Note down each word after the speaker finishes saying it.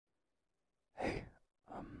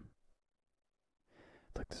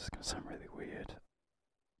this is gonna sound really weird,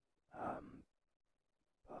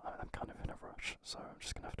 but I'm kind of in a rush, so I'm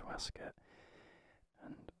just gonna have to ask it.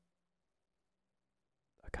 And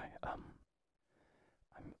okay, I'm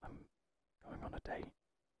going on a date.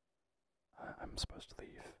 I'm supposed to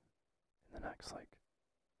leave in the next like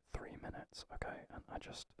 3 minutes, okay? And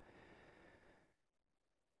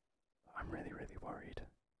I'm really, really worried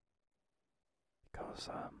because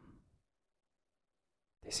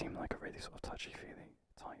they seem like a really sort of touchy-feely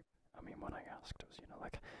type. I mean, when I asked, it was, you know,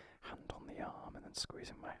 like hand on the arm and then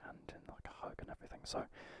squeezing my hand in like a hug and everything. So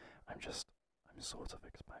I'm sort of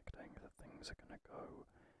expecting that things are gonna go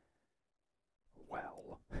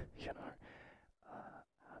well, you know.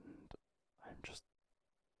 And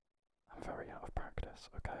I'm very out of practice,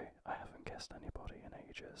 okay? I haven't kissed anybody in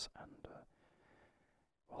ages, and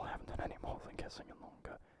well, I haven't done any more than kissing in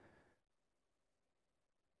longer.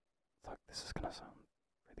 Look, this is gonna sound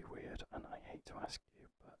really weird, and I hate to ask you,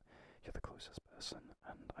 but you're the closest person,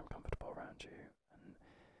 and I'm comfortable around you, and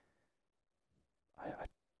I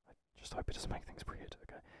just hope it doesn't make things weird,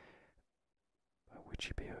 okay? But would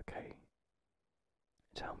you be okay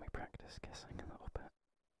to help me practice kissing a little bit?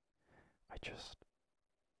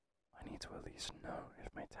 I need to at least know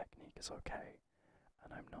if my technique is okay,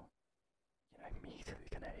 and I'm not, you know, immediately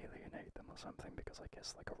gonna alienate them or something because I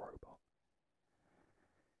kiss like a robot.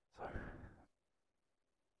 So,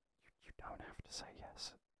 you don't have to say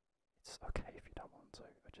yes. It's okay if you don't want to.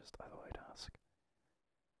 I thought I'd ask.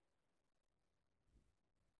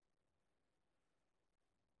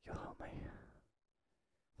 You'll help me.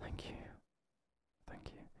 Thank you.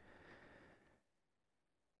 Thank you.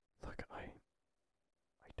 Look, I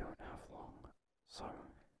don't have long, so,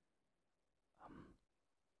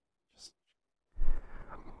 just...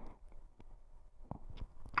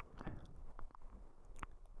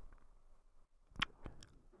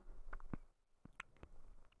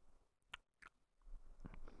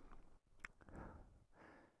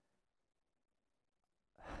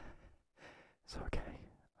 It's okay.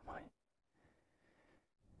 I might...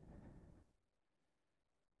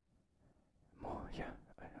 More, yeah,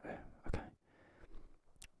 okay.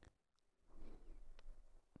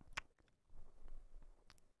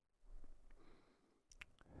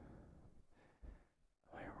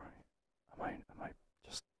 Am I alright? Am I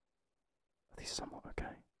just at least somewhat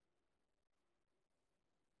okay?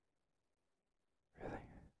 Really?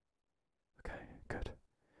 Okay, good.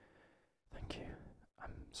 Thank you.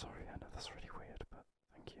 I'm sorry, I know that's really weird, but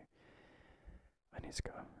thank you. I need to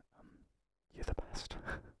go. You're the best.